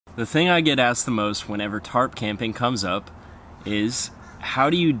The thing I get asked the most whenever tarp camping comes up is, how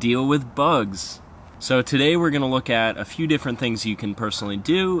do you deal with bugs? So today we're going to look at a few different things you can personally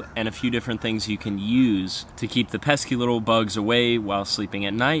do and a few different things you can use to keep the pesky little bugs away while sleeping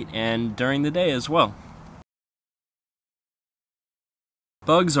at night and during the day as well.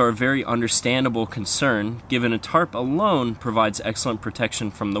 Bugs are a very understandable concern, given a tarp alone provides excellent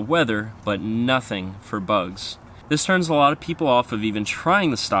protection from the weather, but nothing for bugs. This turns a lot of people off of even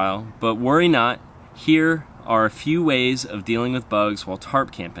trying the style, but worry not, here are a few ways of dealing with bugs while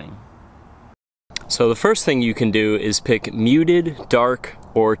tarp camping. So the first thing you can do is pick muted, dark,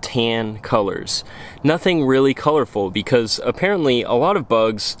 or tan colors. Nothing really colorful, because apparently a lot of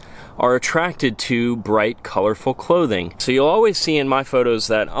bugs are attracted to bright, colorful clothing. So you'll always see in my photos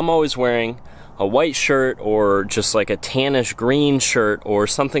that I'm always wearing a white shirt or just like a tannish green shirt or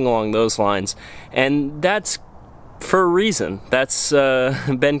something along those lines, and that's for a reason. That's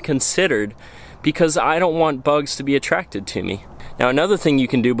been considered because I don't want bugs to be attracted to me. Now, another thing you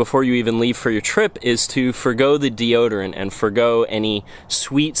can do before you even leave for your trip is to forgo the deodorant and forgo any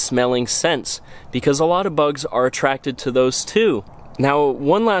sweet smelling scents, because a lot of bugs are attracted to those too. Now,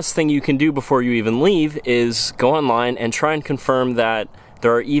 one last thing you can do before you even leave is go online and try and confirm that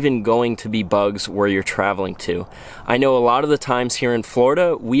there are even going to be bugs where you're traveling to. I know a lot of the times here in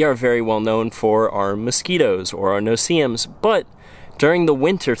Florida, we are very well known for our mosquitoes or our no-see-ums, but during the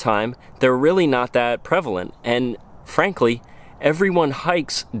winter time, they're really not that prevalent. And frankly, everyone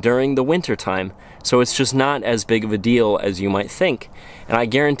hikes during the winter time, so it's just not as big of a deal as you might think. And I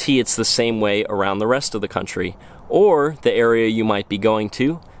guarantee it's the same way around the rest of the country, or the area you might be going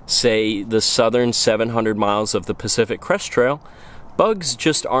to, say the southern 700 miles of the Pacific Crest Trail. Bugs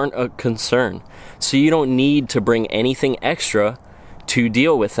just aren't a concern, so you don't need to bring anything extra to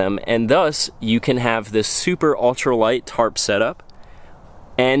deal with them, and thus you can have this super ultralight tarp setup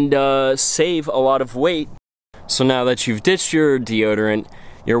and save a lot of weight. So now that you've ditched your deodorant,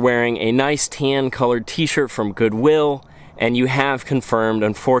 you're wearing a nice tan colored t-shirt from Goodwill, and you have confirmed,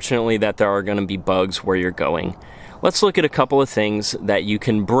 unfortunately, that there are going to be bugs where you're going. Let's look at a couple of things that you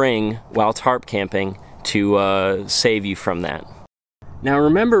can bring while tarp camping to save you from that. Now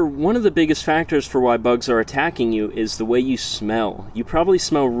remember, one of the biggest factors for why bugs are attacking you is the way you smell. You probably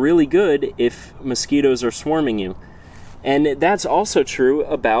smell really good if mosquitoes are swarming you. And that's also true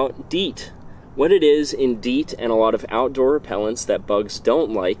about DEET. What it is in DEET and a lot of outdoor repellents that bugs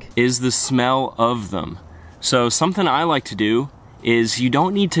don't like is the smell of them. So something I like to do is, you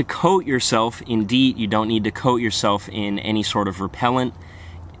don't need to coat yourself in DEET, you don't need to coat yourself in any sort of repellent.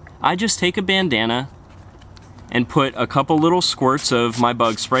 I just take a bandana and put a couple little squirts of my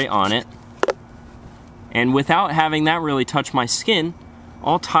bug spray on it, and without having that really touch my skin,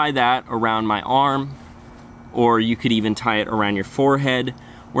 I'll tie that around my arm, or you could even tie it around your forehead.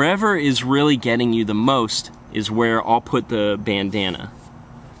 Wherever is really getting you the most is where I'll put the bandana.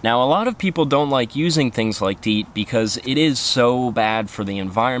 Now, a lot of people don't like using things like DEET because it is so bad for the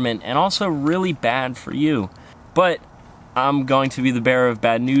environment and also really bad for you. But I'm going to be the bearer of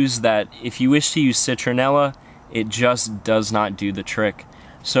bad news that if you wish to use citronella, it just does not do the trick.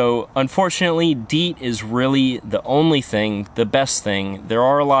 So unfortunately, DEET is really the only thing, the best thing. There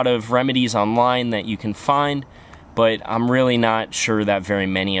are a lot of remedies online that you can find, but I'm really not sure that very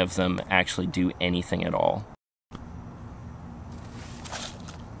many of them actually do anything at all.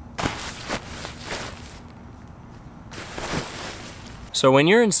 So when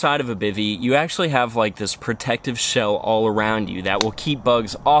you're inside of a bivvy, you actually have like this protective shell all around you that will keep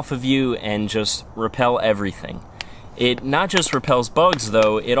bugs off of you and just repel everything. It not just repels bugs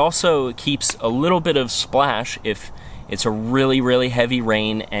though, it also keeps a little bit of splash if it's a really, really heavy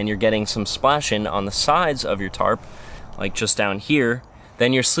rain and you're getting some splashing on the sides of your tarp, like just down here,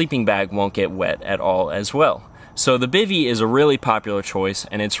 then your sleeping bag won't get wet at all as well. So the bivvy is a really popular choice,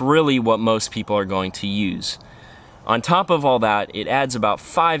 and it's really what most people are going to use. On top of all that, it adds about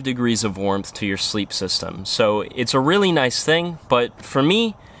 5 degrees of warmth to your sleep system. So it's a really nice thing, but for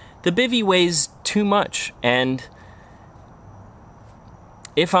me, the bivvy weighs too much, and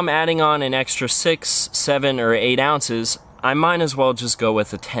if I'm adding on an extra 6, 7, or 8 ounces, I might as well just go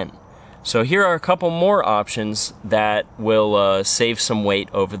with a 10. So here are a couple more options that will save some weight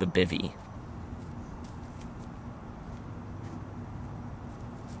over the bivvy.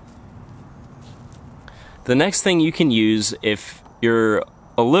 The next thing you can use if you're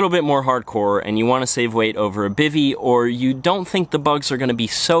a little bit more hardcore and you want to save weight over a bivvy, or you don't think the bugs are going to be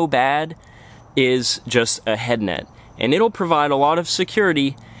so bad, is just a head net. And it'll provide a lot of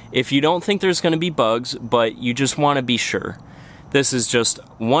security if you don't think there's going to be bugs, but you just want to be sure. This is just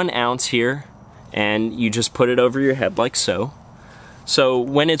 1 ounce here, and you just put it over your head like so. So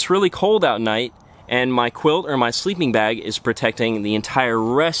when it's really cold out night and my quilt or my sleeping bag is protecting the entire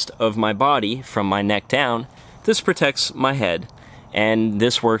rest of my body from my neck down, this protects my head, and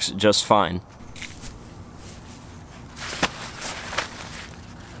this works just fine.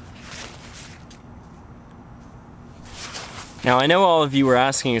 Now I know all of you were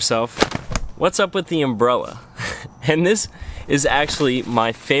asking yourself, what's up with the umbrella? And this is actually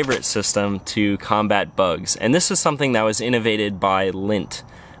my favorite system to combat bugs. And this is something that was innovated by Lint.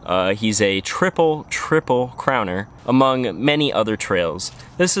 He's a triple crowner among many other trails.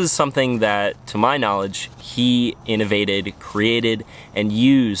 This is something that, to my knowledge, he innovated, created, and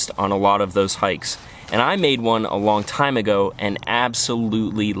used on a lot of those hikes. And I made one a long time ago and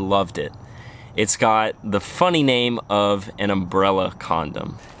absolutely loved it. It's got the funny name of an umbrella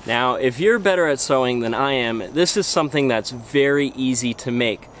condom. Now, if you're better at sewing than I am, this is something that's very easy to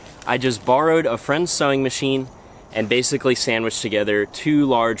make. I just borrowed a friend's sewing machine and basically sandwiched together 2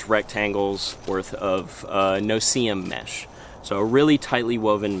 large rectangles worth of no-seam mesh. So a really tightly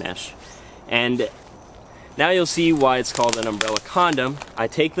woven mesh. And now you'll see why it's called an umbrella condom. I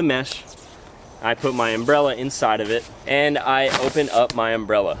take the mesh, I put my umbrella inside of it, and I open up my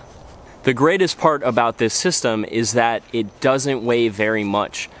umbrella. The greatest part about this system is that it doesn't weigh very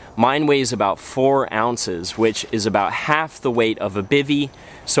much. Mine weighs about 4 ounces, which is about half the weight of a bivvy.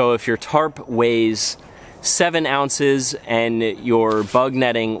 So if your tarp weighs 7 ounces and your bug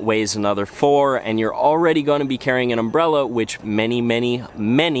netting weighs another 4, and you're already going to be carrying an umbrella, which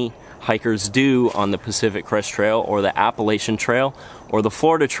many hikers do on the Pacific Crest Trail or the Appalachian Trail or the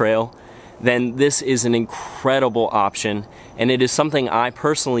Florida Trail, then this is an incredible option, and it is something I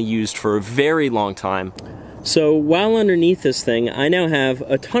personally used for a very long time. So while underneath this thing, I now have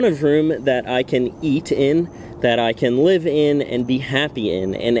a ton of room that I can eat in, that I can live in and be happy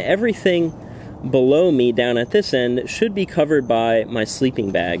in, and everything below me down at this end should be covered by my sleeping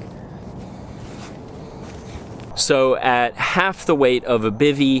bag. So at half the weight of a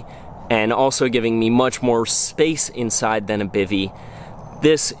bivvy, and also giving me much more space inside than a bivvy,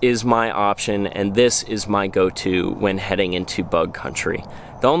 this is my option, and this is my go-to when heading into bug country.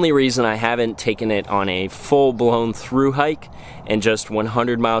 The only reason I haven't taken it on a full-blown through hike and just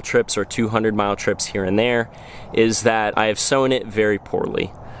 100-mile trips or 200-mile trips here and there is that I have sewn it very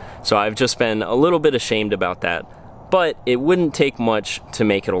poorly. So I've just been a little bit ashamed about that. But it wouldn't take much to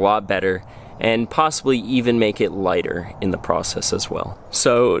make it a lot better, and possibly even make it lighter in the process as well.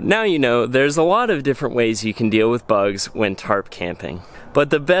 So now you know there's a lot of different ways you can deal with bugs when tarp camping. But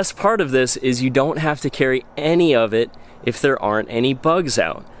the best part of this is you don't have to carry any of it if there aren't any bugs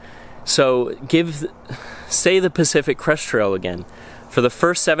out. So say the Pacific Crest Trail again. For the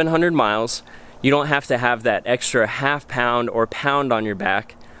first 700 miles, you don't have to have that extra half pound or pound on your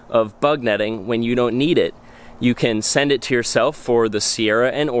back of bug netting when you don't need it. You can send it to yourself for the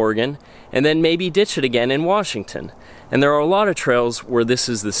Sierra and Oregon, and then maybe ditch it again in Washington. And there are a lot of trails where this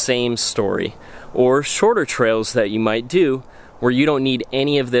is the same story, or shorter trails that you might do where you don't need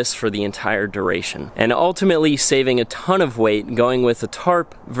any of this for the entire duration. And ultimately saving a ton of weight going with a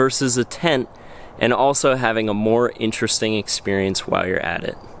tarp versus a tent, and also having a more interesting experience while you're at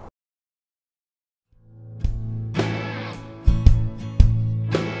it.